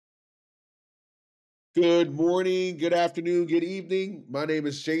Good morning, good afternoon, good evening. My name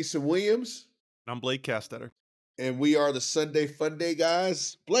is Jason Williams, I'm Blake Castetter. and we are the Sunday Fun Day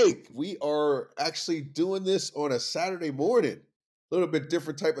guys. Blake, we are actually doing this on a Saturday morning. A little bit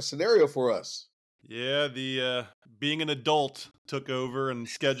different type of scenario for us. Yeah, the being an adult took over and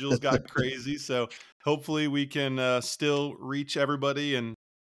schedules got crazy. So hopefully we can still reach everybody and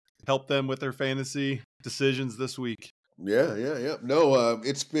help them with their fantasy decisions this week. Yeah. No,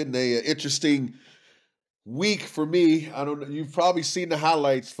 it's been a interesting week for me. I don't know. You've probably seen the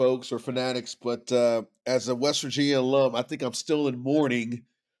highlights, folks, or fanatics, but as a West Virginia alum, I think I'm still in mourning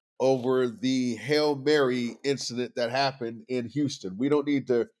over the Hail Mary incident that happened in Houston. We don't need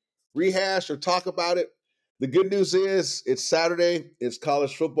to rehash or talk about it. The good news is it's Saturday, it's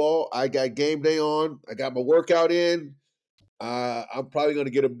college football. I got game day on, I got my workout in. I'm probably going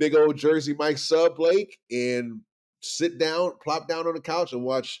to get a big old Jersey Mike sub, Blake, and sit down, plop down on the couch and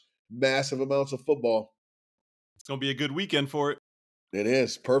watch massive amounts of football. It's going to be a good weekend for it. It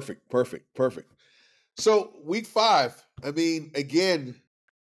is perfect. So, week 5, I mean, again,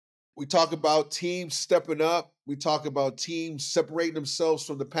 we talk about teams stepping up. We talk about teams separating themselves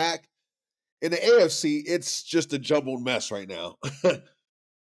from the pack. In the AFC, it's just a jumbled mess right now.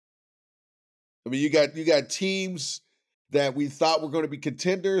 I mean, you got teams that we thought were going to be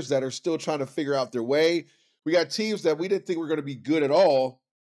contenders that are still trying to figure out their way. We got teams that we didn't think were going to be good at all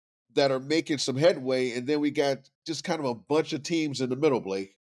that are making some headway, and then we got just kind of a bunch of teams in the middle,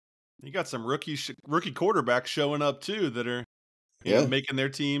 Blake. You got some rookie quarterbacks showing up too that are Yeah, making their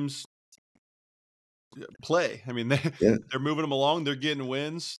teams play. I mean yeah, they're moving them along. They're getting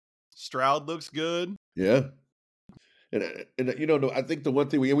wins. Stroud looks good. yeah. And I think the one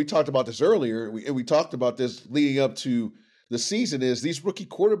thing we talked about this earlier, we talked about this leading up to the season is these rookie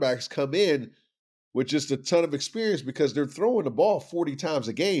quarterbacks come in with just a ton of experience because they're throwing the ball 40 times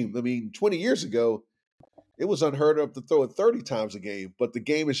a game. I mean, 20 years ago, it was unheard of to throw it 30 times a game, but the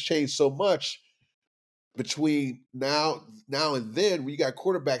game has changed so much between now and then. We got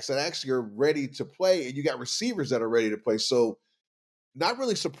quarterbacks that actually are ready to play, and you got receivers that are ready to play. So not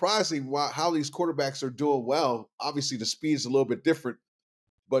really surprising how these quarterbacks are doing well. Obviously, the speed is a little bit different,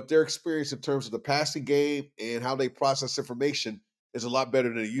 but their experience in terms of the passing game and how they process information is a lot better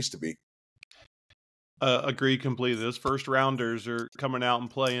than it used to be. Agree completely. Those first rounders are coming out and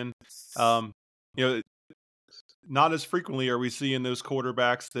playing. Um, you know, not as frequently are we seeing those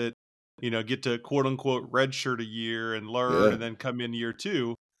quarterbacks that get to quote unquote redshirt a year and learn Yeah. and then come in year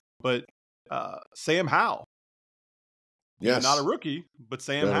two. But Sam Howell, not a Yes. rookie, but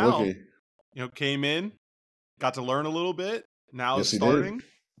Sam Not a Howell, rookie. came in, got to learn a little bit. Now is Yes, he did. starting.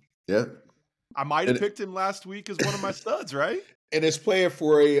 Yeah. I might have And picked him last week as one of my studs, right? and is playing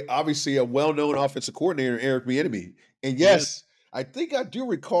for obviously a well-known offensive coordinator, Eric Bieniemy. And He is. yes, I think I do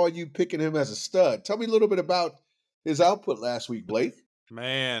recall you picking him as a stud. Tell me a little bit about his output last week, Blake.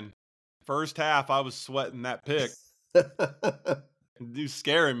 Man, first half I was sweating that pick. Dude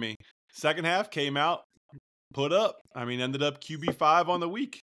scaring me. Second half came out, put up. I mean, ended up QB5 on the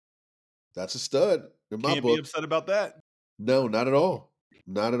week. That's a stud in my Can't be book. upset about that. No, not at all.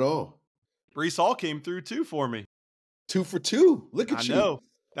 Not at all. Brees Hall came through too for me. 2 for 2. Look I at you. know.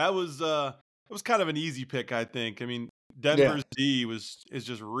 That was it was kind of an easy pick, I think. I mean, Yeah. Denver's D is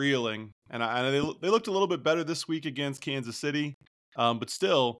just reeling, and they looked a little bit better this week against Kansas City, but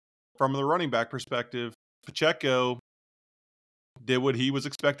still, from the running back perspective, Pacheco did what he was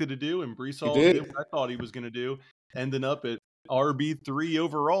expected to do, and Brees He Hall did did. what I thought he was going to do, ending up at RB3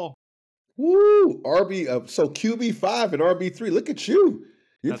 overall. Woo! So QB5 and RB3. Look at you.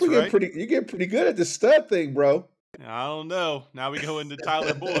 That's right. You get pretty good at the stud thing, bro. I don't know. Now we go into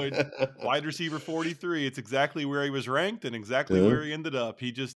Tyler Boyd, wide receiver 43. It's exactly where he was ranked and exactly Yeah. where he ended up.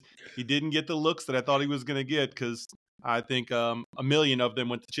 He didn't get the looks that I thought he was going to get because I think a million of them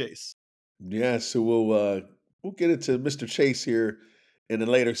went to Chase. Yeah, so we'll get into Mr. Chase here in a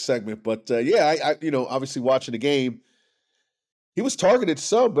later segment, but yeah, obviously watching the game, he was targeted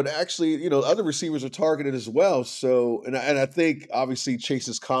some, but actually, other receivers are targeted as well. So, and I think obviously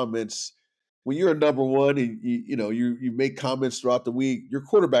Chase's comments when you're a number one and you make comments throughout the week, your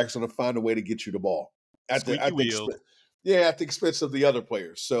quarterback's going to find a way to get you the ball at the Squeaky at the wheel. expense, yeah, at the expense of the other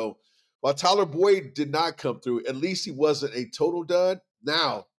players. So while Tyler Boyd did not come through, at least he wasn't a total dud.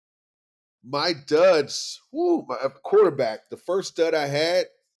 Now my duds, my quarterback, the first dud I had,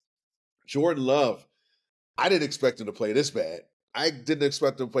 Jordan Love. I didn't expect him to play this bad. I didn't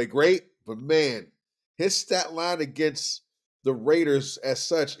expect him to play great, but man, his stat line against the Raiders as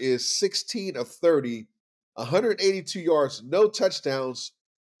such is 16 of 30, 182 yards, no touchdowns,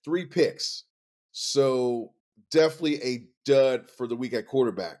 3 picks. So definitely a dud for the week at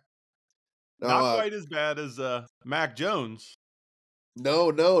quarterback. Now, Not quite as bad as Mac Jones.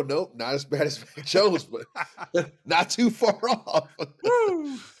 no, not as bad as Mac Jones, but not too far off.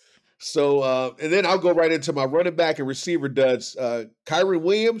 Woo! So, and then I'll go right into my running back and receiver duds. Kyron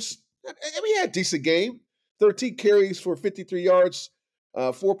Williams, I mean, he had a decent game. 13 carries for 53 yards,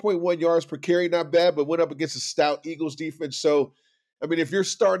 4.1 yards per carry, not bad, but went up against a stout Eagles defense. So, I mean, if you're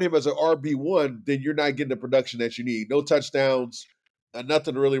starting him as an RB1, then you're not getting the production that you need. No touchdowns,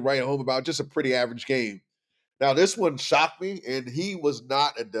 nothing to really write home about, just a pretty average game. Now, this one shocked me, and he was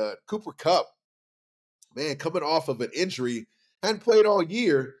not a dud. Cooper Kupp, man, coming off of an injury, hadn't played all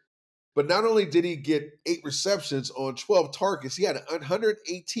year. But not only did he get 8 receptions on 12 targets, he had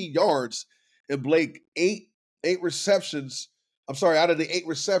 118 yards. And Blake, eight receptions. I'm sorry, out of the 8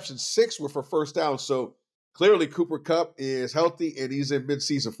 receptions, 6 were for first down. So clearly Cooper Kupp is healthy and he's in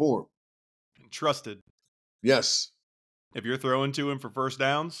midseason form. Trusted. Yes. If you're throwing to him for first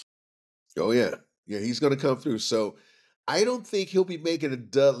downs. Oh, yeah. Yeah, he's going to come through. So I don't think he'll be making a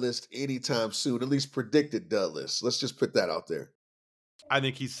dud list anytime soon, at least predicted dud list. Let's just put that out there. I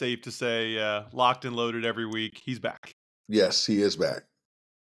think he's safe to say locked and loaded every week. He's back. Yes, he is back.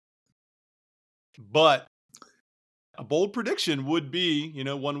 But a bold prediction would be,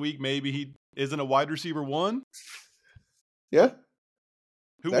 1 week maybe he isn't a wide receiver 1. Yeah.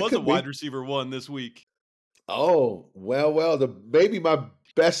 Who was a wide receiver 1 this week? Oh, well, maybe my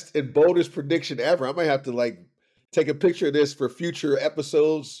best and boldest prediction ever. I might have to take a picture of this for future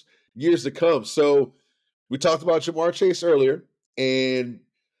episodes, years to come. So we talked about Jamar Chase earlier, and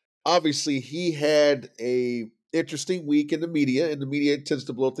obviously he had a interesting week in the media, and the media tends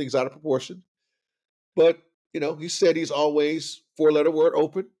to blow things out of proportion. But, he said he's always 4-letter word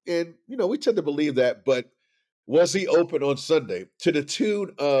open, and, we tend to believe that. But was he open on Sunday to the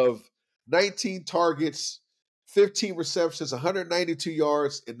tune of 19 targets, 15 receptions, 192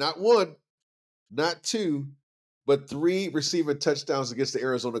 yards, and not 1, not 2, but 3 receiving touchdowns against the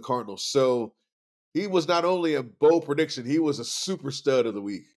Arizona Cardinals. So he was not only a bold prediction, he was a super stud of the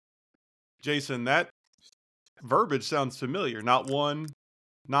week. Jason, that verbiage sounds familiar. Not 1,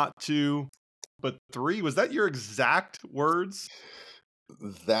 not 2, but 3. Was that your exact words?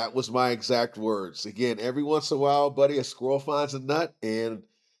 That was my exact words. Again, every once in a while, buddy, a squirrel finds a nut, and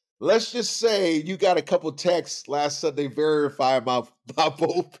let's just say you got a couple texts last Sunday verifying my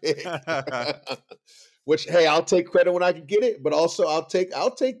bold pick. Which, hey, I'll take credit when I can get it, but also I'll take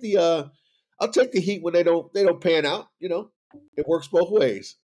the heat when they don't pan out. It works both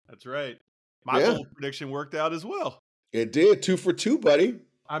ways. That's right. My bold prediction worked out as well. It did. 2 for 2, buddy.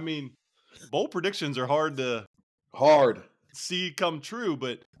 I mean, bold predictions are hard to see come true,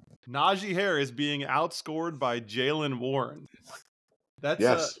 but Najee Harris being outscored by Jaylen Warren.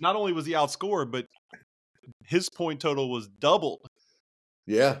 That's not only was he outscored, but his point total was doubled.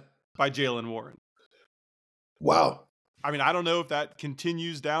 Yeah. By Jaylen Warren. Wow. I mean, I don't know if that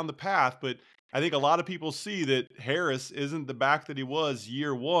continues down the path, but I think a lot of people see that Harris isn't the back that he was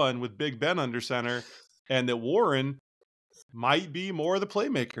year 1 with Big Ben under center, and that Warren might be more of the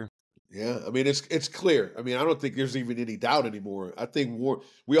playmaker. Yeah, I mean it's clear. I mean, I don't think there's even any doubt anymore. I think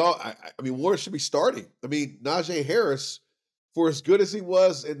Warren should be starting. I mean, Najee Harris, for as good as he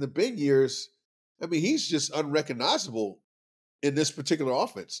was in the big years, I mean, he's just unrecognizable in this particular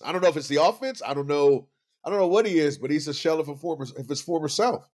offense. I don't know if it's the offense. I don't know what he is, but he's a shell of his former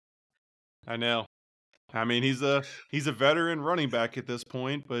self. I know. I mean, he's a veteran running back at this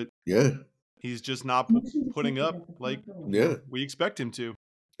point, but he's just not putting up like we expect him to.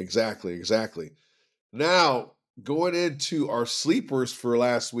 Exactly. Now, going into our sleepers for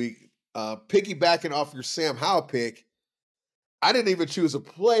last week, piggybacking off your Sam Howell pick, I didn't even choose a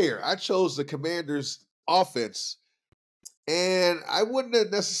player. I chose the Commanders' offense. And I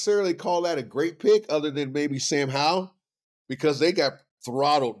wouldn't necessarily call that a great pick other than maybe Sam Howell, because they got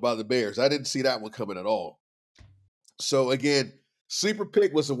throttled by the Bears. I didn't see that one coming at all. So, again, sleeper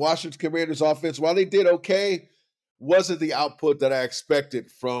pick was the Washington Commanders' offense. While they did okay, wasn't the output that I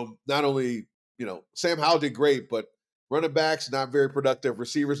expected from not only, Sam Howell did great, but running backs, not very productive.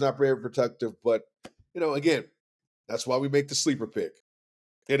 Receivers, not very productive. But, again, that's why we make the sleeper pick.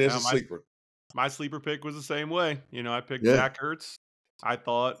 It is a sleeper. My sleeper pick was the same way. I picked Zach Ertz. I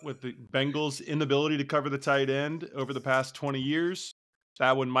thought with the Bengals' inability to cover the tight end over the past 20 years,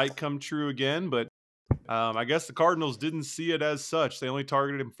 that one might come true again. But I guess the Cardinals didn't see it as such. They only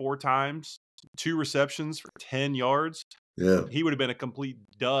targeted him 4 times, 2 receptions for 10 yards. Yeah. He would have been a complete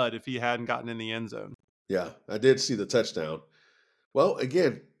dud if he hadn't gotten in the end zone. Yeah, I did see the touchdown. Well,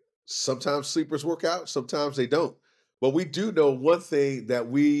 again, sometimes sleepers work out, sometimes they don't. But we do know one thing that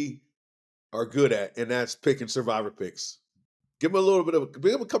we are good at, and that's picking survivor picks. Give him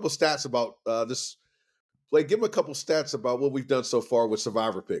give him a couple stats about this. Like, give him a couple stats about what we've done so far with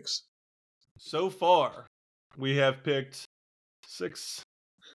survivor picks. So far, we have picked 6,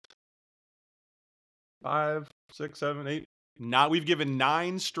 5, 6, 7, 8. Now we've given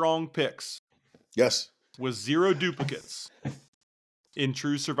 9 strong picks. Yes. With 0 duplicates in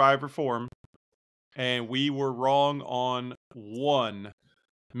true survivor form. And we were wrong on 1.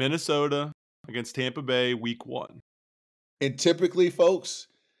 Minnesota against Tampa Bay, week 1. And typically, folks,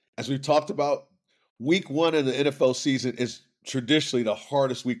 as we've talked about, week 1 in the NFL season is traditionally the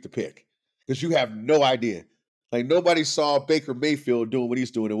hardest week to pick because you have no idea. Like, nobody saw Baker Mayfield doing what he's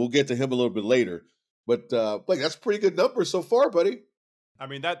doing, and we'll get to him a little bit later. But, Blake, that's pretty good numbers so far, buddy. I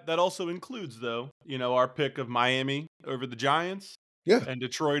mean, that also includes, though, our pick of Miami over the Giants. Yeah. And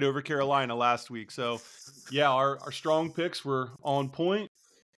Detroit over Carolina last week. So, yeah, our strong picks were on point.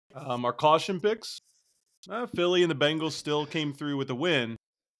 Our caution picks, Philly and the Bengals still came through with a win.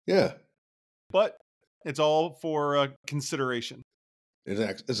 Yeah. But it's all for consideration.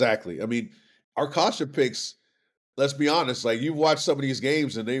 Exactly. I mean, our caution picks, let's be honest, like, you've watched some of these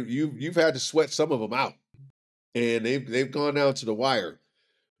games and you've had to sweat some of them out. And they've gone down to the wire.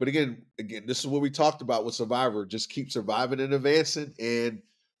 But again, this is what we talked about with Survivor. Just keep surviving and advancing. And,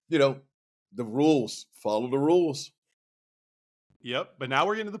 the rules. Follow the rules. Yep. But now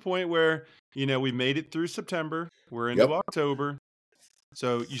we're getting to the point where, we made it through September. We're into October.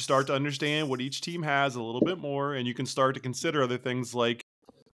 So you start to understand what each team has a little bit more, and you can start to consider other things like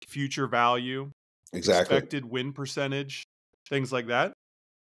future value, expected win percentage, things like that,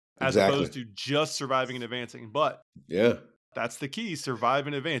 as opposed to just surviving and advancing. But that's the key: survive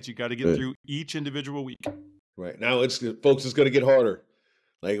and advance. You got to get through each individual week. Right now, it's going to get harder.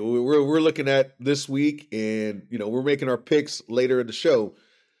 Like, we're looking at this week, and we're making our picks later in the show.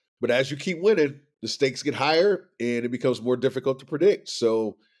 But as you keep winning, the stakes get higher, and it becomes more difficult to predict.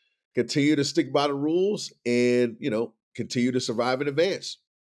 So continue to stick by the rules, and continue to survive and advance.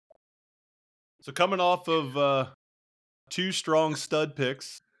 So coming off of 2 strong stud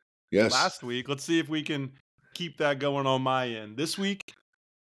picks last week, let's see if we can keep that going on my end. This week,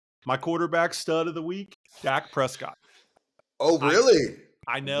 my quarterback stud of the week, Dak Prescott. Oh, really?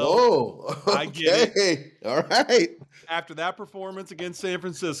 I know. Whoa. Okay. I get it. All right. After that performance against San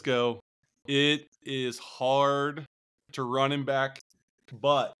Francisco, it is hard to run him back.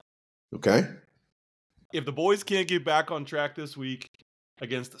 But if the boys can't get back on track this week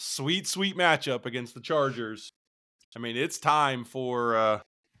against a sweet, sweet matchup against the Chargers, I mean, it's time for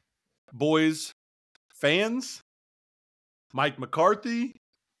boys, fans, Mike McCarthy.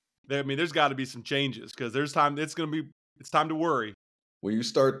 There's got to be some changes because there's time. It's time to worry. When you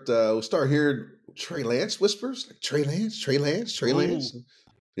start hearing Trey Lance whispers, like Trey Lance.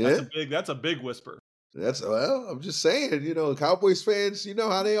 Yeah, that's a big whisper. I'm just saying, Cowboys fans, you know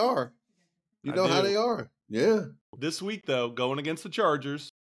how they are. How they are. Yeah. This week, though, going against the Chargers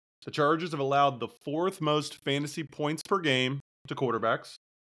have allowed the 4th most fantasy points per game to quarterbacks.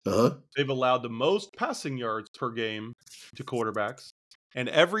 They've allowed the most passing yards per game to quarterbacks. And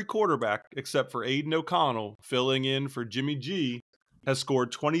every quarterback, except for Aiden O'Connell, filling in for Jimmy G, has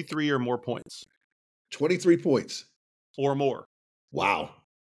scored 23 or more points. 23 points. Or more. Wow.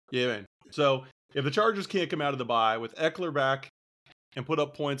 Yeah, man. So if the Chargers can't come out of the bye with Eckler back and put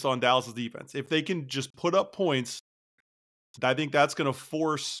up points on Dallas' defense, if they can just put up points, I think that's going to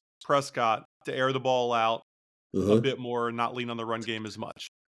force Prescott to air the ball out a bit more and not lean on the run game as much.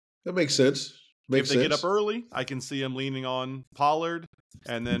 That makes sense. If they get up early, I can see him leaning on Pollard,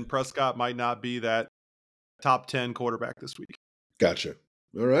 and then Prescott might not be that top 10 quarterback this week. Gotcha.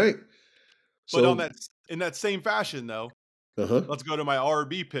 All right. But in that same fashion, though, let's go to my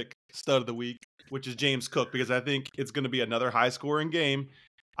RB pick stud of the week, which is James Cook, because I think it's going to be another high-scoring game.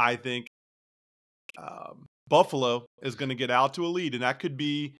 I think Buffalo is going to get out to a lead, and that could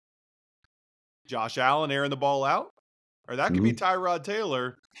be Josh Allen airing the ball out, or that could be Tyrod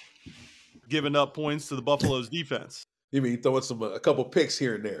Taylor giving up points to the Buffalo's defense. You mean throwing a couple picks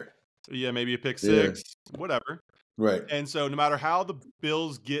here and there? Yeah, maybe a pick 6, whatever. Right. And so no matter how the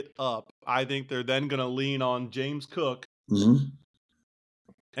Bills get up, I think they're then going to lean on James Cook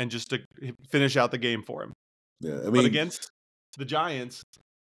and just to finish out the game for him. Yeah, but against the Giants,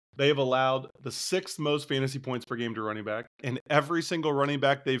 they have allowed the 6th most fantasy points per game to running back, and every single running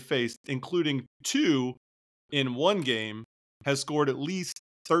back they've faced, including 2 in one game, has scored at least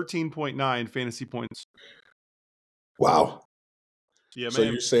 13.9 fantasy points. Wow. Yeah, man. So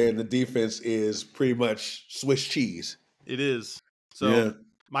you're saying the defense is pretty much Swiss cheese. It is. So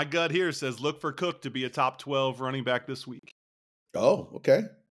my gut here says look for Cook to be a top 12 running back this week. Oh, okay.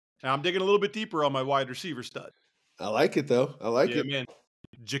 And I'm digging a little bit deeper on my wide receiver stud. I like it, though. I like Yeah, it. man.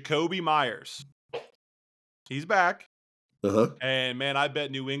 Jacoby Myers. He's back. Uh-huh. And, man, I bet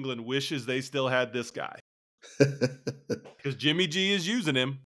New England wishes they still had this guy because Jimmy G is using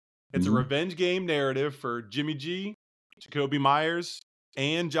him. It's a Mhm. revenge game narrative for Jimmy G, Jacoby Myers,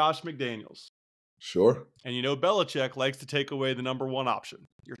 and Josh McDaniels. Sure. And you know Belichick likes to take away the number one option.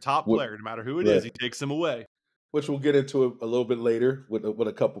 Your top What, player, no matter who it is, right. he takes him away. Which we'll get into a little bit later with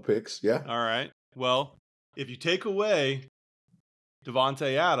a couple picks. Yeah. All right. Well, if you take away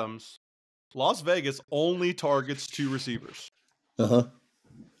Devontae Adams, Las Vegas only targets 2 receivers. Uh-huh.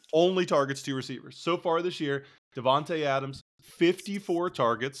 Only targets 2 receivers. So far this year, Devontae Adams, 54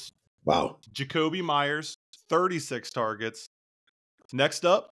 targets. Wow. Jacoby Myers, 36 targets. Next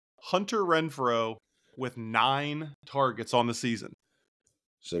up, Hunter Renfrow with 9 targets on the season.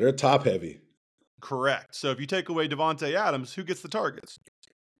 So they're top heavy. Correct. So if you take away Devontae Adams, who gets the targets?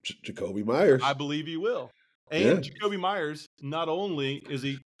 Jacoby Myers. I believe he will. Yeah. And Jacoby Myers, not only is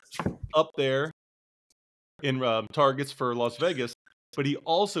he up there in targets for Las Vegas, but he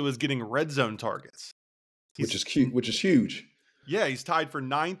also is getting red zone targets. Which is cute. Which is huge. Yeah, he's tied for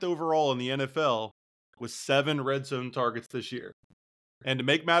 9th overall in the NFL with 7 red zone targets this year. And to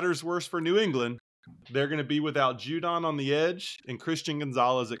make matters worse for New England, they're going to be without Judon on the edge and Christian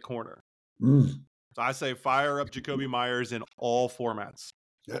Gonzalez at corner. Mm. So I say fire up Jacoby Myers in all formats.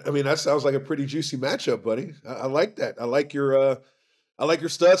 I mean, that sounds like a pretty juicy matchup, buddy. I like that. I like your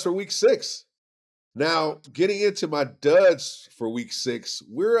studs for week 6. Now, getting into my duds for week 6,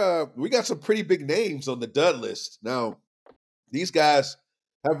 we got some pretty big names on the dud list. Now, these guys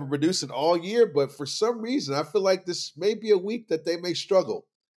have been producing all year, but for some reason, I feel like this may be a week that they may struggle.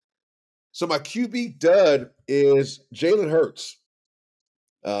 So my QB dud is Jalen Hurts,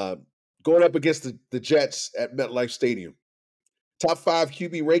 going up against the Jets at MetLife Stadium. Top 5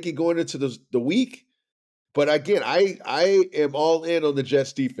 QB ranking going into the week. But again, I am all in on the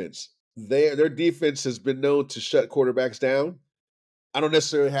Jets defense. Their defense has been known to shut quarterbacks down. I don't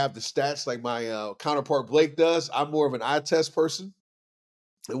necessarily have the stats like my counterpart Blake does. I'm more of an eye test person.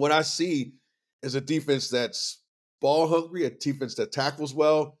 And what I see is a defense that's ball hungry, a defense that tackles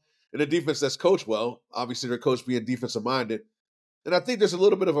well, and a defense that's coached well. Obviously, their coach being defensive minded. And I think there's a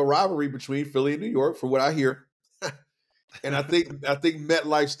little bit of a rivalry between Philly and New York, for what I hear. And I think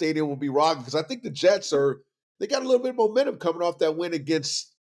MetLife Stadium will be rocking because I think the Jets they got a little bit of momentum coming off that win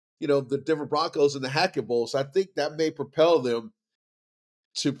against the Denver Broncos in the Hackett Bowl. So I think that may propel them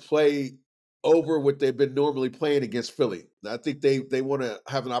to play over what they've been normally playing against Philly. I think they want to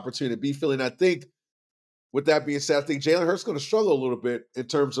have an opportunity to beat Philly. And I think with that being said, I think Jalen Hurts is going to struggle a little bit in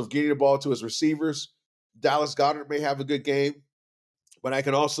terms of getting the ball to his receivers. Dallas Goedert may have a good game, but I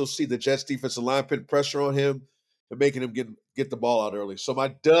can also see the Jets defensive line putting pressure on him and making him get the ball out early. So my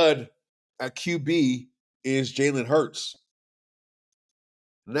dud at QB is Jalen Hurts.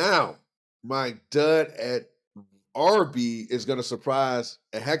 Now, my dud at RB is going to surprise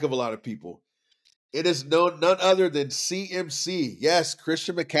a heck of a lot of people. It is none other than CMC. Yes,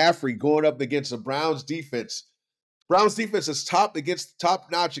 Christian McCaffrey going up against the Browns defense. Browns defense is top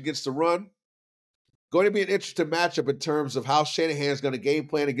notch against the run. Going to be an interesting matchup in terms of how Shanahan's going to game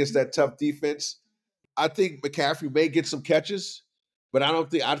plan against that tough defense. I think McCaffrey may get some catches, but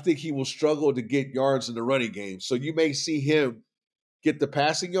I think he will struggle to get yards in the running game. So you may see him get the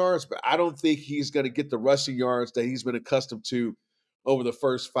passing yards, but I don't think he's going to get the rushing yards that he's been accustomed to over the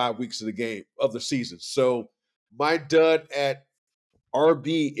first 5 weeks of the season. So my dud at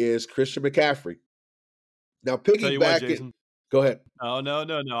RB is Christian McCaffrey. Now Tell you what, piggyback it. Jason. Go ahead. Oh, no.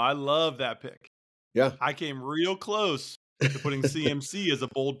 I love that pick. Yeah. I came real close to putting CMC as a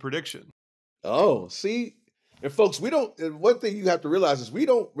bold prediction. Oh, see, and folks, and one thing you have to realize is we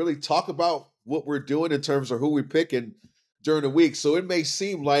don't really talk about what we're doing in terms of who we're picking during the week. So it may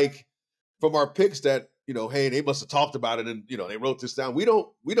seem like from our picks that, hey, they must have talked about it and, they wrote this down. We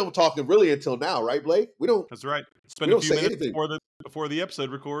don't talk it really until now, right, Blake? We don't. That's right. Spend a few minutes before the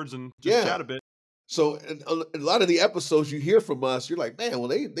episode records and just chat a bit. So in a lot of the episodes you hear from us, you're like, man, well,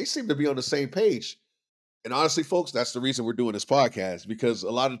 they seem to be on the same page. And honestly, folks, that's the reason we're doing this podcast, because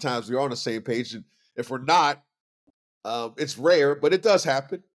a lot of times we're on the same page. And if we're not, it's rare, but it does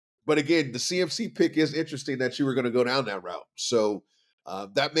happen. But again, the CMC pick is interesting that you were going to go down that route. So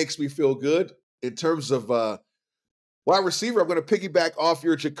that makes me feel good. In terms of wide receiver, I'm going to piggyback off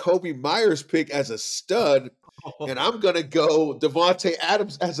your Jacoby Myers pick as a stud. And I'm going to go Devontae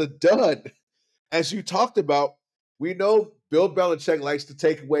Adams as a dud. As you talked about, we know Bill Belichick likes to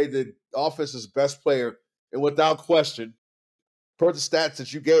take away the offense's best player. And without question, per the stats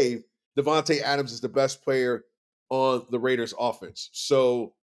that you gave, Devontae Adams is the best player on the Raiders offense.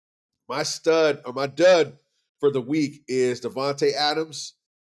 So my dud for the week is Devontae Adams.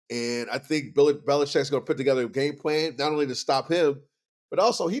 And I think Belichick's going to put together a game plan, not only to stop him, but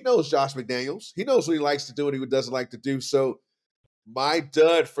also he knows Josh McDaniels. He knows what he likes to do and what he doesn't like to do. So my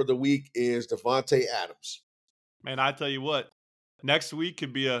dud for the week is Devontae Adams. Man, I tell you what, next week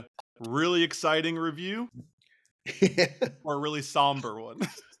could be a really exciting review or a really somber one.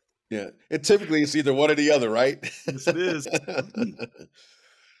 Yeah. And typically it's either one or the other, right? Yes, it is.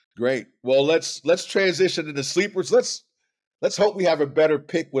 Great. Well, let's transition into sleepers. Let's hope we have a better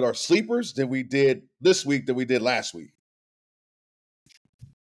pick with our sleepers than we did this week than we did last week.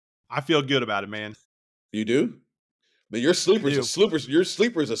 I feel good about it, man. You do? But your sleeper's a super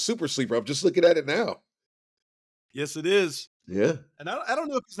sleeper. I'm just looking at it now. Yes, it is. Yeah. And I don't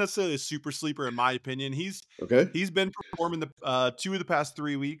know if he's necessarily a super sleeper in my opinion. He's been performing the 2 of the past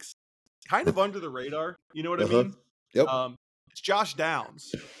 3 weeks, kind of under the radar. You know what I mean? Yep. It's Josh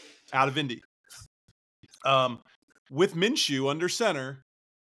Downs out of Indy. With Minshew under center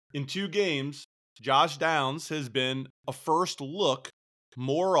in 2 games, Josh Downs has been a first look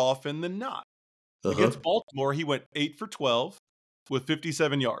more often than not. Against Baltimore, he went 8 for 12 with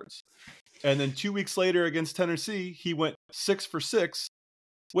 57 yards. And then 2 weeks later against Tennessee, he went 6 for 6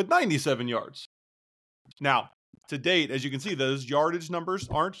 with 97 yards. Now, to date, as you can see, those yardage numbers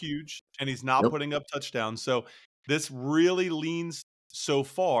aren't huge, and he's not putting up touchdowns. So this really leans so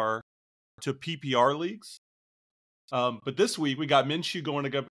far to PPR leagues. But this week, we got Minshew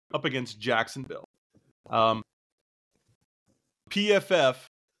going up against Jacksonville. PFF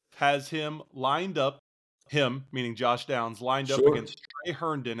has him lined up, meaning Josh Downs, lined up against Trey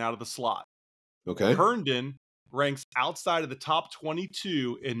Herndon out of the slot. Okay. Herndon ranks outside of the top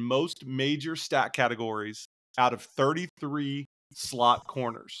 22 in most major stat categories out of 33 slot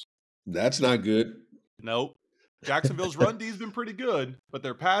corners. That's not good. Nope. Jacksonville's run D has been pretty good, but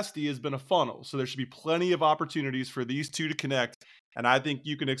their pass D has been a funnel. So there should be plenty of opportunities for these two to connect. And I think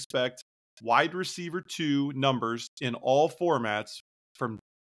you can expect wide receiver 2 numbers in all formats from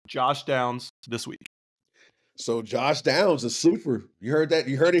Josh Downs this week. So Josh Downs, a sleeper. You heard that?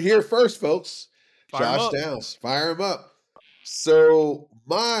 You heard it here first, folks. Josh Downs. Fire him up. So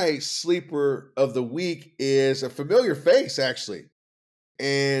my sleeper of the week is a familiar face, actually.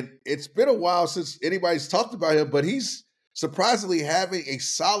 And it's been a while since anybody's talked about him, but he's surprisingly having a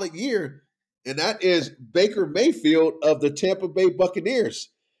solid year, and that is Baker Mayfield of the Tampa Bay Buccaneers.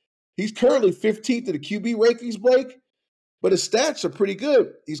 He's currently 15th in the QB rankings, Blake, but his stats are pretty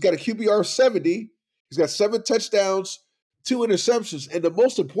good. He's got a QBR 70. He's got 7 touchdowns, 2 interceptions. And the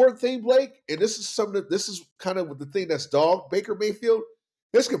most important thing, Blake, and this is kind of the thing that's dogged Baker Mayfield,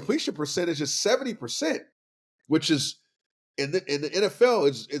 his completion percentage is 70%, which is in the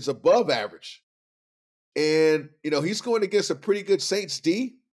NFL is above average. And, he's going against a pretty good Saints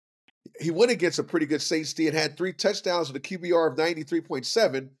D. He went against a pretty good Saints D and had 3 touchdowns with a QBR of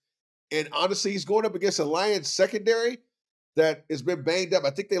 93.7. And honestly, he's going up against a Lions secondary that has been banged up. I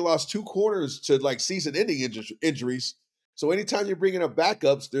think they lost 2 corners to season-ending injuries. So anytime you're bringing up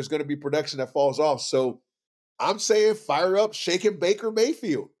backups, there's going to be production that falls off. So I'm saying fire up shaking Baker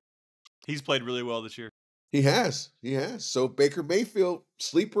Mayfield. He's played really well this year. He has. So Baker Mayfield,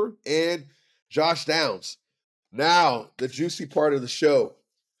 sleeper, and Josh Downs. Now, the juicy part of the show,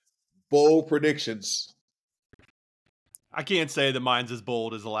 bold predictions. I can't say that mine's as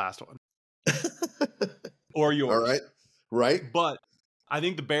bold as the last one. Or yours. All right. Right. But I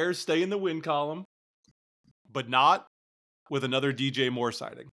think the Bears stay in the win column, but not with another DJ Moore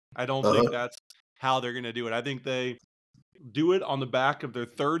sighting. I don't think that's how they're going to do it. I think they do it on the back of their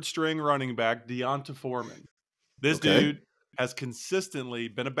third string running back, Deonta Foreman. This dude has consistently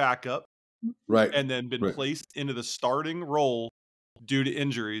been a backup, right, and then been placed into the starting role due to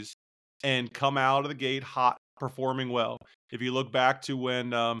injuries and come out of the gate hot, performing well. If you look back to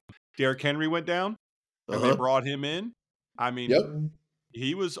when Derrick Henry went down and they brought him in, I mean,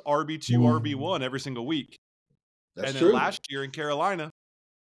 he was RB2, RB1 every single week. That's and true. Then last year in Carolina,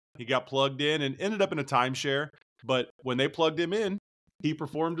 he got plugged in and ended up in a timeshare. But when they plugged him in, he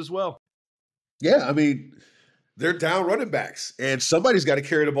performed as well. Yeah, I mean, they're down running backs, and somebody's got to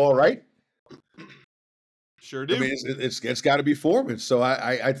carry the ball, right? Sure do. I mean, it's got to be Foreman. So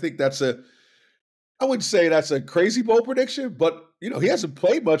I think I wouldn't say that's a crazy bold prediction, but he hasn't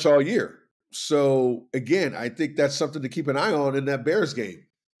played much all year. So again, I think that's something to keep an eye on in that Bears game.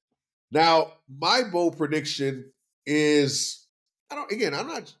 Now, my bold prediction is I'm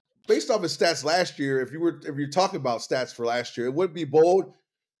not based off his stats last year. If you're talking about stats for last year, it wouldn't be bold.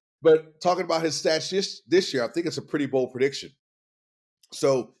 But talking about his stats this year, I think it's a pretty bold prediction.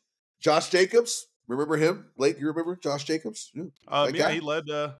 So, Josh Jacobs, remember him? Blake, you remember Josh Jacobs? He led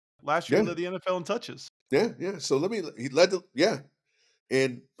Last year, Yeah, led the NFL in touches. yeah. So he led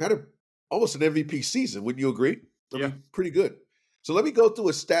and had almost an MVP season. Wouldn't you agree? I Yeah. mean, pretty good. So let me go through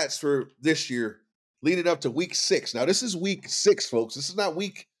his stats for this year, leading up to week 6. Now, this is week 6, folks. This is not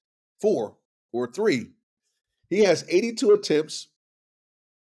week 4 or 3. He has 82 attempts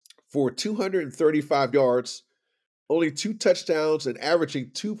for 235 yards, only 2 touchdowns, and averaging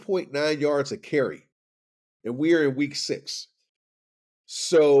 2.9 yards a carry. And we are in week 6.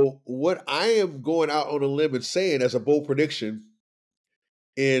 So, what I am going out on a limb and saying as a bold prediction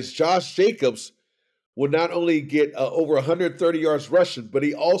is Josh Jacobs will not only get over 130 yards rushing, but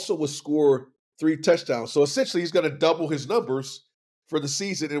he also will score 3 touchdowns. So, essentially, he's going to double his numbers for the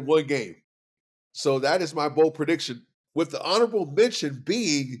season in one game. So, that is my bold prediction, with the honorable mention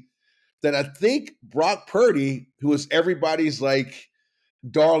being that I think Brock Purdy, who is everybody's like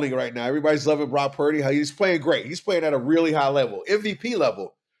darling right now, everybody's loving Brock Purdy, how he's playing great. He's playing at a really high level, MVP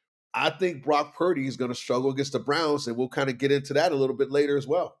level. I think Brock Purdy is going to struggle against the Browns, and we'll kind of get into that a little bit later as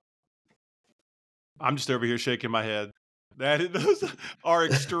well. I'm just over here shaking my head. Those are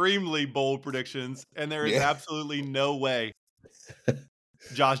extremely bold predictions, and there is absolutely no way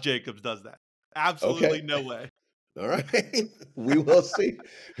Josh Jacobs does that. Absolutely no way. All right. We will see.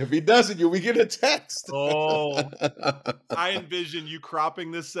 If he doesn't, we get a text. Oh, I envision you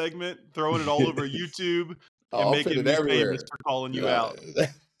cropping this segment, throwing it all over YouTube, and making me famous for calling you out.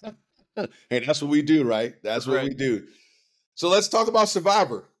 Hey, that's what we do, right? That's what we do. So let's talk about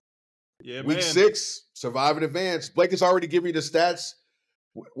Survivor. Yeah, Week 6, Survive and Advance. Blake has already given you the stats.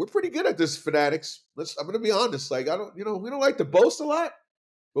 We're pretty good at this, Fanatics. I'm going to be honest. Like, we don't like to boast a lot,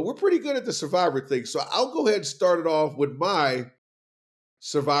 but we're pretty good at the Survivor thing. So I'll go ahead and start it off with my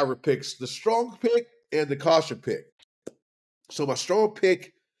Survivor picks, the strong pick and the caution pick. So my strong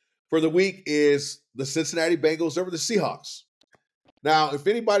pick for the week is the Cincinnati Bengals over the Seahawks. Now, if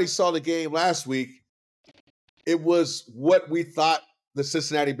anybody saw the game last week, it was what we thought the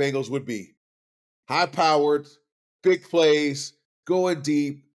Cincinnati Bengals would be. High-powered, big plays, going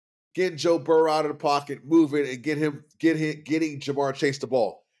deep, getting Joe Burrow out of the pocket, moving, and getting Jamar Chase the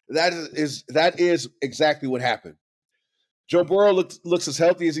ball. That is exactly what happened. Joe Burrow looks as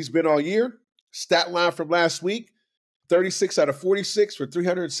healthy as he's been all year. Stat line from last week, 36 out of 46 for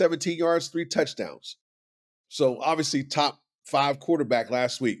 317 yards, 3 touchdowns. So obviously top 5 quarterback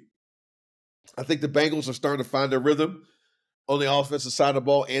last week. I think the Bengals are starting to find their rhythm on the offensive side of the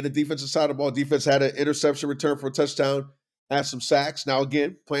ball and the defensive side of the ball. Defense had an interception return for a touchdown, had some sacks. Now,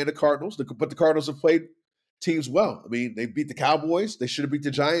 again, playing the Cardinals, but the Cardinals have played teams well. I mean, they beat the Cowboys. They should have beat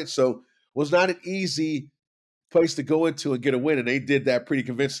the Giants. So it was not an easy place to go into and get a win, and they did that pretty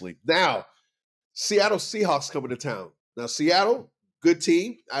convincingly. Now, Seattle Seahawks coming to town. Now, Seattle, good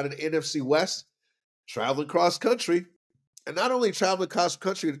team out of the NFC West, traveling cross country. And not only traveling cross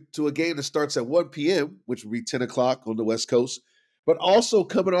country to a game that starts at 1 p.m., which would be 10 o'clock on the West Coast, but also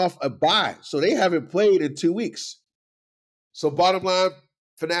coming off a bye. So they haven't played in 2 weeks. So bottom line,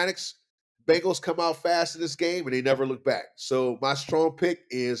 Fanatics, Bengals come out fast in this game, and they never look back. So my strong pick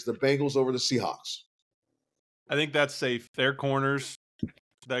is the Bengals over the Seahawks. I think that's safe. Their corners,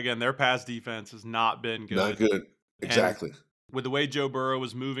 again, their pass defense has not been good. Not good. Exactly. And with the way Joe Burrow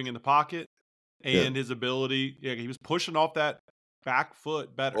was moving in the pocket and his ability, he was pushing off that back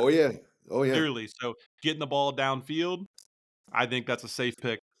foot better. Oh, yeah. Clearly. So getting the ball downfield, I think that's a safe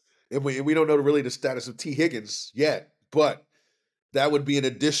pick. And we don't know really the status of T. Higgins yet, but that would be an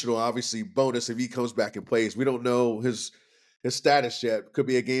additional, obviously, bonus if he comes back and plays. We don't know his status yet. Could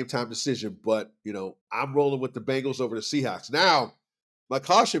be a game time decision, but I'm rolling with the Bengals over the Seahawks. Now, my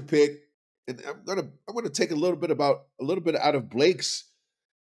caution pick, and I'm gonna take a little bit out of Blake's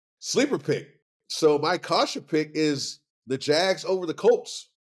sleeper pick. So my caution pick is the Jags over the Colts.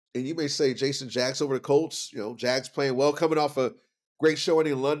 And you may say, Jason, Jags over the Colts. Jags playing well, coming off a great showing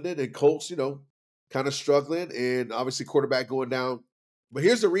in London, and Colts, kind of struggling, and obviously quarterback going down. But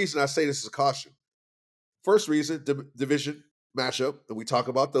here's the reason I say this is a caution. First reason, division matchup, and we talk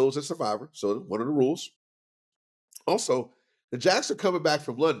about those in Survivor, so one of the rules. Also, the Jags are coming back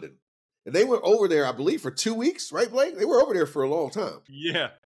from London, and they were over there, I believe, for 2 weeks, right, Blake? They were over there for a long time. Yeah.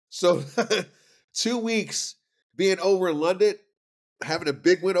 So 2 weeks being over in London, having a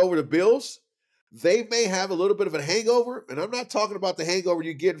big win over the Bills, they may have a little bit of a hangover, and I'm not talking about the hangover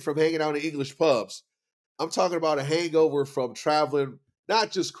you're getting from hanging out in English pubs. I'm talking about a hangover from traveling,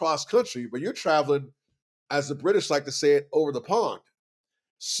 not just cross-country, but you're traveling, as the British like to say it, over the pond.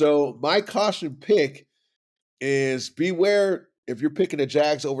 So my caution pick is beware if you're picking the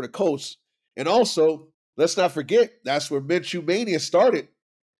Jags over the Colts. And also, let's not forget, that's where Minshew Mania started.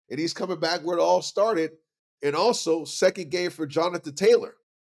 And he's coming back where it all started. And also, second game for Jonathan Taylor.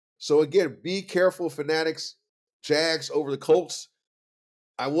 So again, be careful, Fanatics. Jags over the Colts.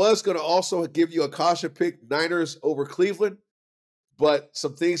 I was going to also give you a caution pick, Niners over Cleveland, but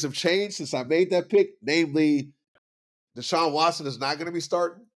some things have changed since I made that pick. Namely, Deshaun Watson is not going to be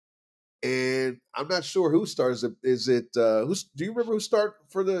starting, and I'm not sure who starts. Is it who's? Do you remember who start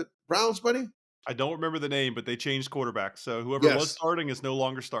for the Browns, buddy? I don't remember the name, but they changed quarterbacks. So whoever was Yes, starting is no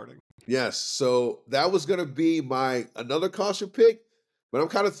longer starting. yes. So that was going to be my another caution pick, but I'm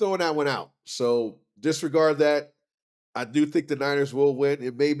kind of throwing that one out. So disregard that. I do think the Niners will win.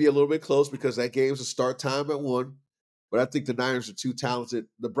 It may be a little bit close because that game's a start time at 1. But I think the Niners are too talented.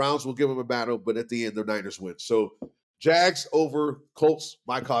 The Browns will give them a battle, but at the end, the Niners win. So Jags over Colts,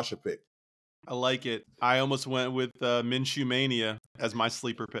 my caution pick. I like it. I almost went with Minshew Mania as my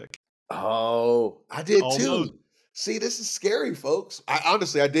sleeper pick. Oh, I did Almost. too. See, this is scary, folks. I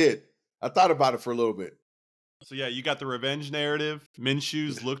did. I thought about it for a little bit. So yeah, you got the revenge narrative.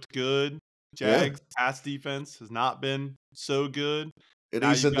 Minshew's looked good. Yeah. Jags pass defense has not been so good. And Now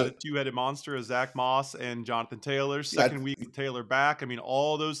he's you've in got a the two-headed monster of Zach Moss and Jonathan Taylor. yeah, Second week with Taylor back. I mean,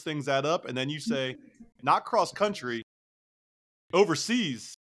 all those things add up. And then you say, not cross country,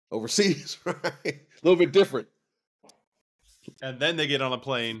 overseas. overseas, right? A little bit different. And then they get on a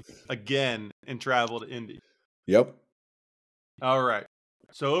plane again and travel to Indy. Yep. All right.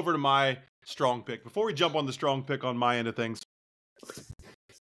 So over to my strong pick. Before we jump on the strong pick on my end of things,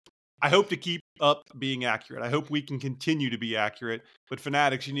 I hope to keep up being accurate. I hope we can continue to be accurate. But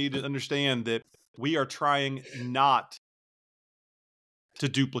Fanatics, you need to understand that we are trying not to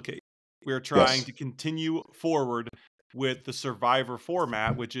duplicate. We are trying Yes. to continue forward with the Survivor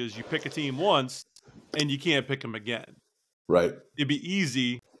format, which is you pick a team once and you can't pick them again. Right. It'd be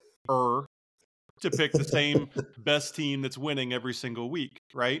easy to pick the same best team that's winning every single week,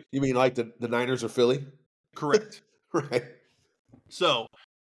 right? You mean like the Niners or Philly? Correct. Right. So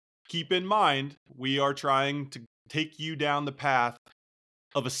keep in mind, we are trying to take you down the path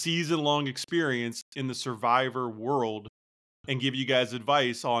of a season-long experience in the Survivor world and give you guys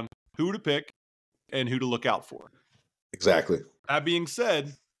advice on who to pick and who to look out for. Exactly. That being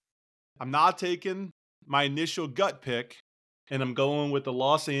said, I'm not taking my initial gut pick, and I'm going with the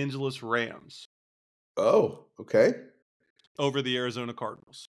Los Angeles Rams Oh, okay. over the Arizona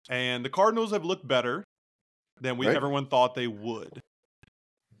Cardinals. And the Cardinals have looked better than Right. everyone thought they would.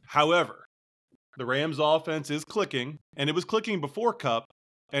 However, the Rams offense is clicking, and it was clicking before Cup,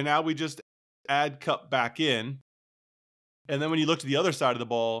 and now we just add Cup back in. And then when you look to the other side of the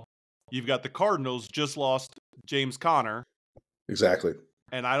ball, you've got the Cardinals just lost James Conner, Exactly.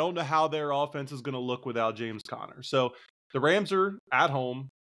 and I don't know how their offense is going to look without James Conner. So the Rams are at home,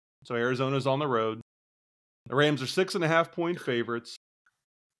 so Arizona's on the road. The Rams are 6.5-point favorites.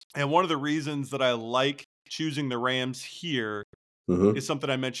 And one of the reasons that I like choosing the Rams here is something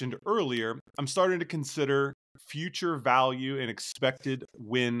I mentioned earlier. I'm starting to consider future value and expected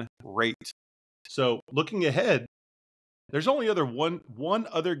win rate. So looking ahead, there's only one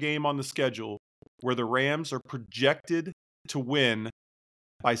other game on the schedule where the Rams are projected to win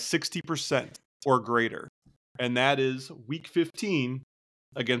by 60% or greater. And that is week 15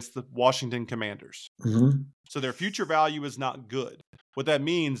 against the Washington Commanders. So their future value is not good. What that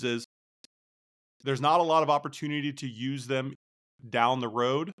means is there's not a lot of opportunity to use them down the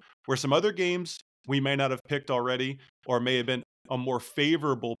road, where some other games we may not have picked already or may have been a more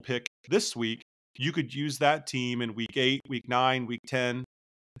favorable pick this week. You could use that team in week 8, week 9, week 10,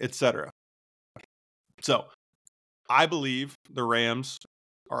 etc. So I believe the Rams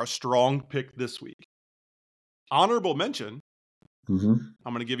are a strong pick this week. Honorable mention, I'm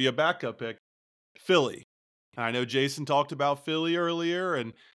going to give you a backup pick, Philly. I know Jason talked about Philly earlier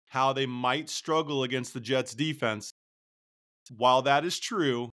and how they might struggle against the Jets defense. While that is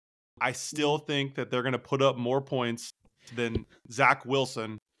true, I still think that they're going to put up more points than Zach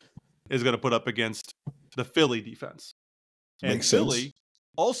Wilson is going to put up against the Philly defense. And Makes sense. Philly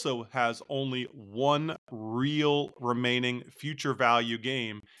also has only one real remaining future value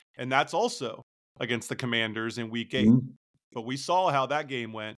game, and that's also against the Commanders in week 8. But we saw how that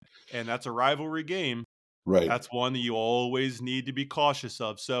game went, and that's a rivalry game. Right. That's one that you always need to be cautious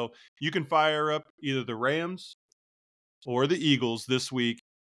of. So you can fire up either the Rams or the Eagles this week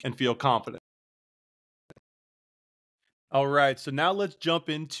and feel confident. All right, so now let's jump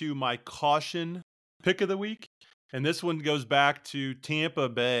into my caution pick of the week. And this one goes back to Tampa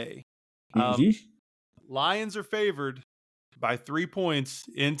Bay. Lions are favored by 3 points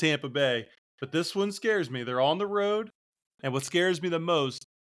in Tampa Bay, but this one scares me. They're on the road, and what scares me the most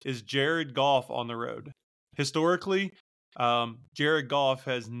is Jared Goff on the road. Historically, Jared Goff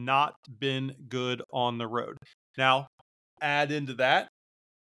has not been good on the road. Now, add into that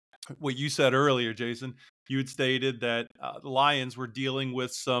what you said earlier, Jason. You had stated that the Lions were dealing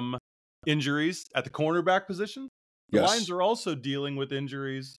with some injuries at the cornerback position. The Lions Yes. are also dealing with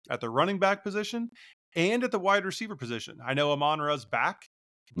injuries at the running back position and at the wide receiver position. I know Amon-Ra's back,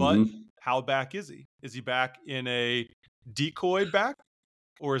 but Hmm. how back is he? Is he back in a decoy back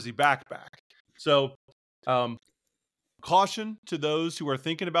or is he back? So, um, caution to those who are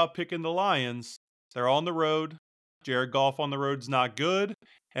thinking about picking the Lions. They're on the road. Jared Goff on the road's not good.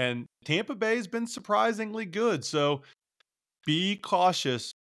 And Tampa Bay's been surprisingly good. So be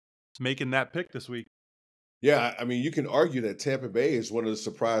cautious making that pick this week. Yeah, I mean, you can argue that Tampa Bay is one of the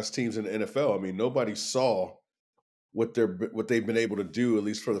surprise teams in the NFL. I mean, nobody saw what they've been able to do, at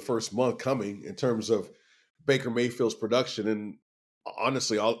least for the first month coming, in terms of Baker Mayfield's production. And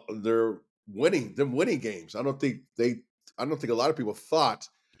honestly, they're winning games. I don't think a lot of people thought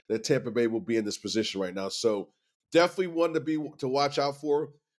that Tampa Bay will be in this position right now. So definitely one to watch out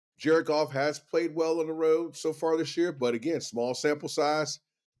for. Jared Goff has played well on the road so far this year, but again, small sample size,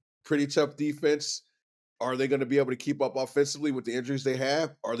 pretty tough defense. Are they going to be able to keep up offensively with the injuries they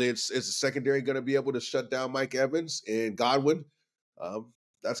have? Is the secondary going to be able to shut down Mike Evans and Godwin?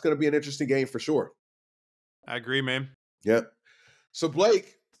 That's going to be an interesting game for sure. I agree, man. Yeah. So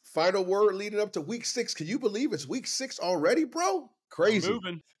Blake, final word leading up to week 6. Can you believe it's week 6 already, bro? We're Crazy.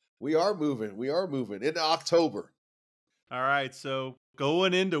 moving. We are moving. We are moving into October. All right. So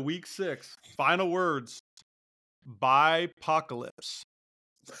going into week 6, final words. Bipocalypse.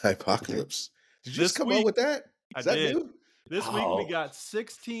 Apocalypse. Did you just This come up week, with that? I Is that did. new? This week we Oh. got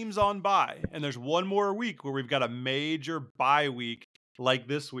 6 teams on bye, and there's one more week where we've got a major bye week like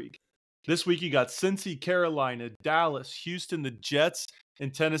this week. This week you got Cincy, Carolina, Dallas, Houston, the Jets,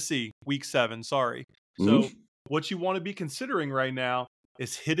 and Tennessee, week 7, sorry. So Mhm. what you want to be considering right now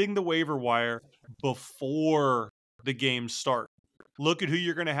is hitting the waiver wire before the games start. Look at who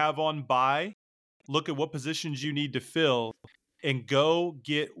you're going to have on bye. Look at what positions you need to fill and go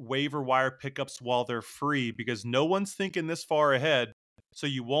get waiver wire pickups while they're free because no one's thinking this far ahead. So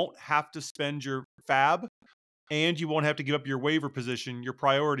you won't have to spend your fab and you won't have to give up your waiver position, your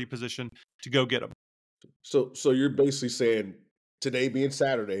priority position to go get them. So you're basically saying today being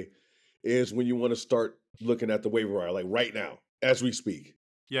Saturday is when you want to start looking at the waiver wire, like right now, as we speak.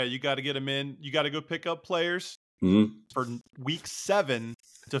 Yeah, you got to get them in. You got to go pick up players Mm-hmm. for week 7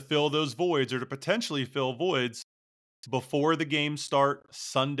 to fill those voids or to potentially fill voids before the games start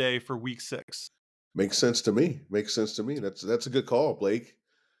Sunday for week 6. Makes sense to me. Makes sense to me. That's a good call, Blake.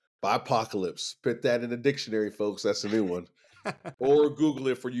 Bipocalypse. Put that in the dictionary, folks. That's a new one. Or Google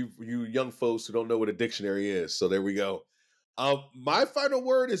it for you young folks who don't know what a dictionary is. So there we go. My final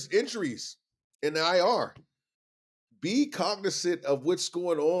word is injuries in the IR. Be cognizant of what's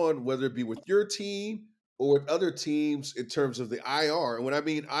going on, whether it be with your team or with other teams in terms of the IR. And when I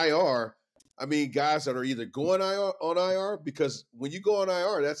mean IR, I mean guys that are either going on IR because when you go on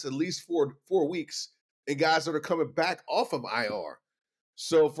IR, that's at least 4 weeks, and guys that are coming back off of IR.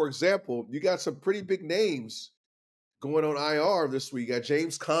 So, for example, you got some pretty big names going on IR this week. You got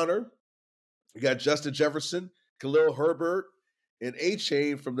James Conner, you got Justin Jefferson, Khalil Herbert, and A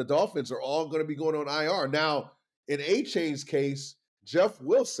Chain from the Dolphins are all going to be going on IR. Now, in A Chain's case, Jeff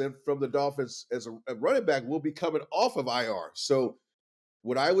Wilson from the Dolphins as a running back will be coming off of IR. So,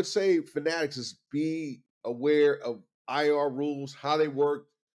 what I would say, Fanatics, is be aware of IR rules, how they work,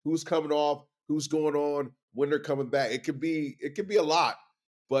 who's coming off, who's going on, when they're coming back. It could be a lot,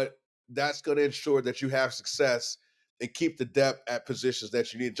 but that's going to ensure that you have success and keep the depth at positions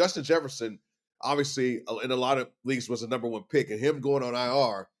that you need. Justin Jefferson, obviously, in a lot of leagues, was the number 1 pick, and him going on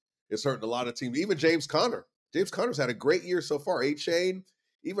IR is hurting a lot of teams. Even James Conner. James Conner's had a great year so far. A-Chain,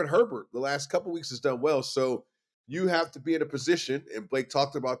 even Herbert, the last couple weeks has done well. So you have to be in a position, and Blake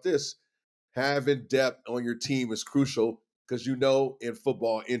talked about this, having depth on your team is crucial because in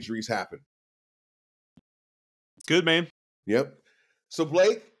football, injuries happen. Good, man. Yep. So,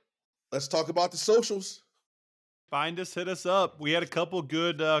 Blake, let's talk about the socials. Find us, hit us up. We had a couple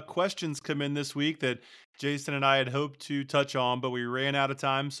good questions come in this week that Jason and I had hoped to touch on, but we ran out of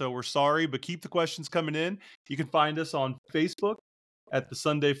time, so we're sorry. But keep the questions coming in. You can find us on Facebook at the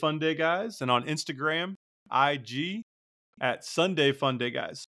Sunday Fun Day Guys and on Instagram, IG at Sunday Fun Day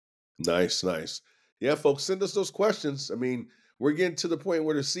Guys. Nice, nice. Yeah, folks, send us those questions. I mean, we're getting to the point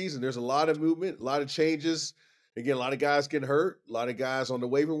where the season, there's a lot of movement, a lot of changes. Again, a lot of guys getting hurt, a lot of guys on the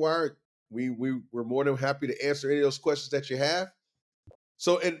waiver wire. We're more than happy to answer any of those questions that you have.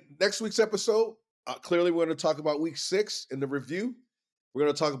 So in next week's episode, clearly we're going to talk about week 6 in the review. We're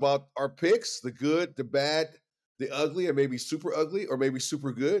going to talk about our picks, the good, the bad, the ugly, and maybe super ugly or maybe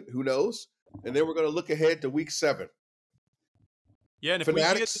super good. Who knows? And then we're going to look ahead to week 7. Yeah, and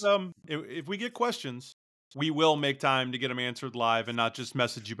Fanatics, if we get questions, we will make time to get them answered live and not just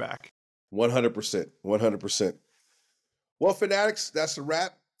message you back. 100%. 100%. Well, Fanatics, that's a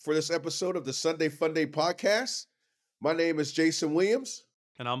wrap for this episode of the Sunday Funday podcast. My name is Jason Williams.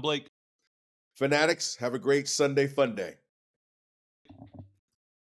 And I'm Blake. Fanatics, have a great Sunday Funday.